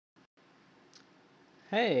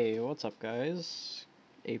Hey, what's up guys?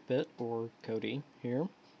 8-Bit or Cody here.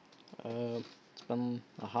 It's been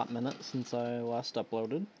a hot minute since I last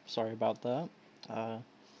uploaded. Sorry about that.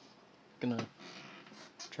 Gonna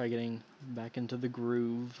try getting back into the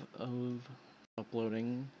groove of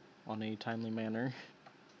uploading on a timely manner.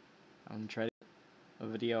 I'm gonna try to get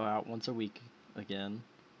a video out once a week again.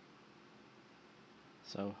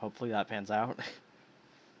 So hopefully that pans out.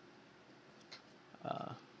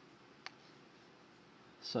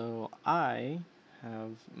 So I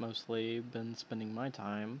have mostly been spending my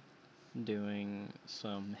time doing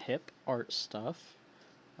some hip art stuff.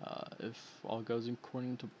 If all goes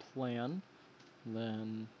according to plan,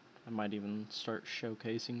 then I might even start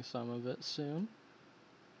showcasing some of it soon.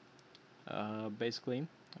 Basically,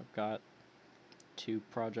 I've got two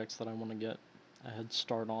projects that I want to get a head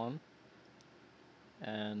start on,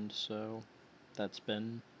 and so that's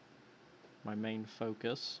been my main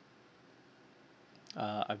focus.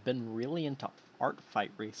 I've been really into art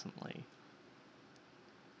fight recently.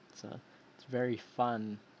 It's very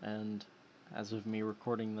fun, and as of me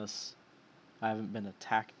recording this, I haven't been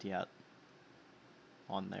attacked yet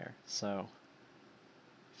on there. So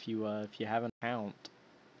if you have an account,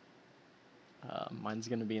 mine's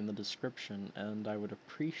gonna be in the description, and I would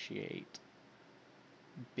appreciate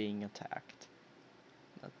being attacked.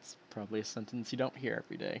 That's probably a sentence you don't hear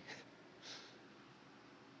every day.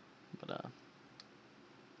 But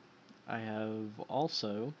I have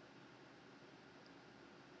also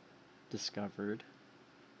discovered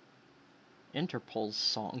Interpol's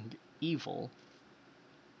song Evil,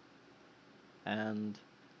 and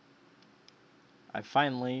I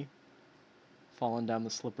finally fallen down the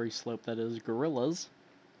slippery slope that is Gorillaz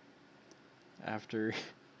after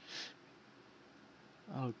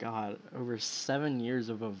oh god, over 7 years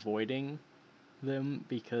of avoiding them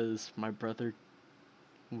because my brother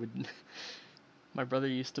would my brother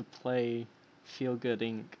used to play Feel Good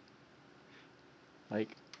Inc.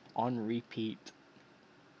 like on repeat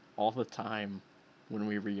all the time when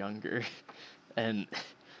we were younger, and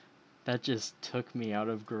that just took me out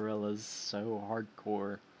of Gorillaz so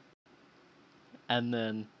hardcore. And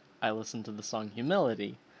then I listened to the song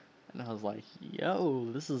Humility, and I was like, yo,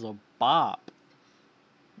 this is a bop.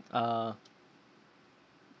 And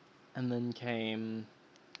then came...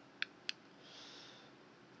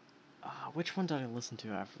 which one did I listen to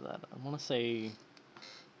after that? I want to say...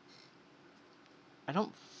 I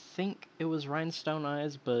don't think it was Rhinestone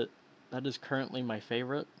Eyes, but that is currently my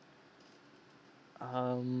favorite.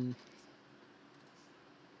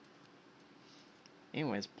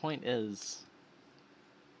 Anyways, point is,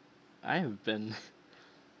 I have been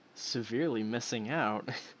severely missing out.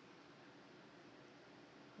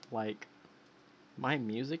 Like, my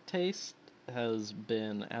music taste has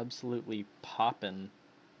been absolutely poppin'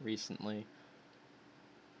 recently.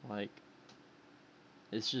 Like,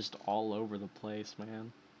 it's just all over the place,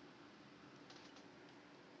 man.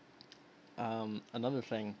 Another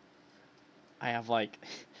thing, I have like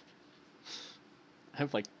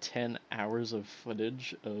 10 hours of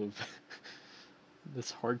footage of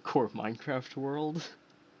this hardcore Minecraft world,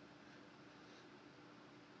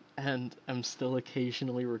 and I'm still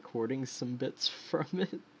occasionally recording some bits from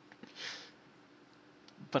it.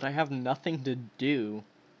 But I have nothing to do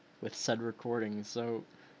with said recording, so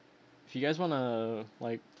if you guys want to,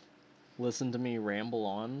 like, listen to me ramble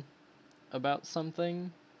on about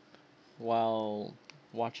something while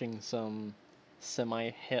watching some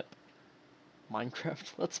semi-hip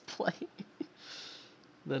Minecraft Let's Play,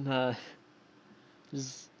 then,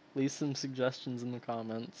 just leave some suggestions in the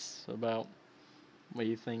comments about what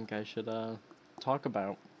you think I should, talk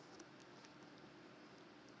about.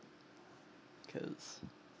 Because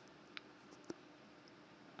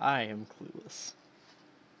I am clueless.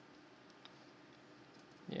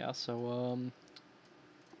 Yeah, so,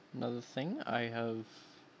 another thing, I have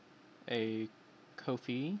a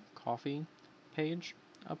Ko-fi coffee page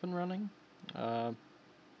up and running.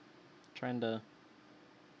 Trying to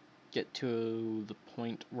get to the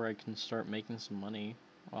point where I can start making some money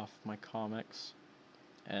off my comics,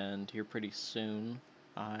 and here pretty soon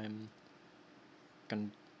I'm gonna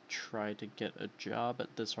try to get a job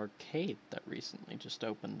at this arcade that recently just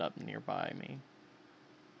opened up nearby me.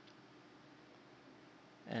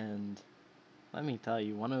 And let me tell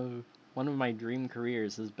you, one of my dream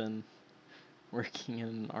careers has been working in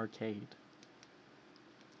an arcade.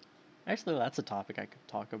 Actually, that's a topic I could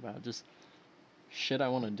talk about, just shit I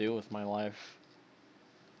want to do with my life.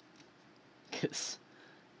 Because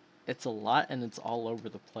it's a lot and it's all over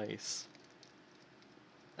the place.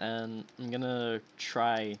 And I'm gonna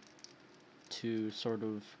try to sort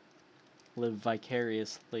of live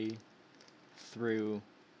vicariously through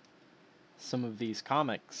some of these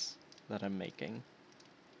comics that I'm making,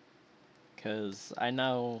 because I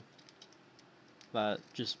know that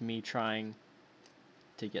just me trying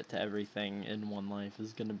to get to everything in one life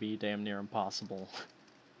is gonna be damn near impossible.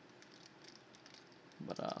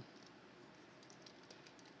 But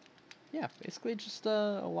yeah, basically just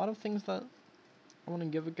a lot of things that I want to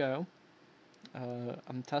give a go.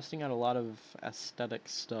 I'm testing out a lot of aesthetic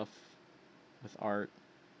stuff with art,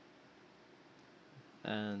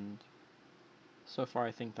 and so far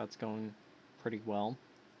I think that's going pretty well.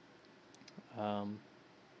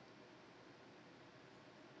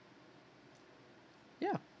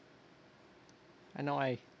 Yeah, I know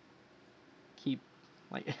I keep,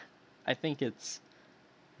 like, I think it's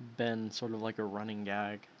been sort of like a running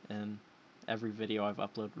gag in every video I've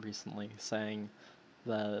uploaded recently, saying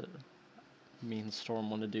that me and Storm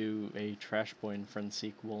want to do a Trash Boy and Friends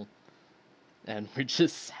sequel, and we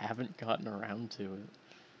just haven't gotten around to it.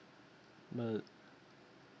 But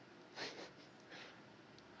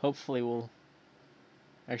hopefully we'll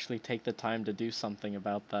actually take the time to do something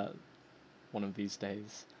about that one of these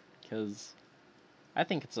days, because I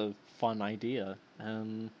think it's a fun idea,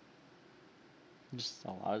 and just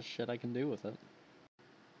a lot of shit I can do with it.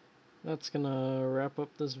 That's gonna wrap up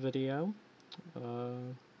this video.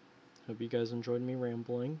 Hope you guys enjoyed me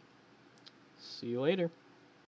rambling. See you later.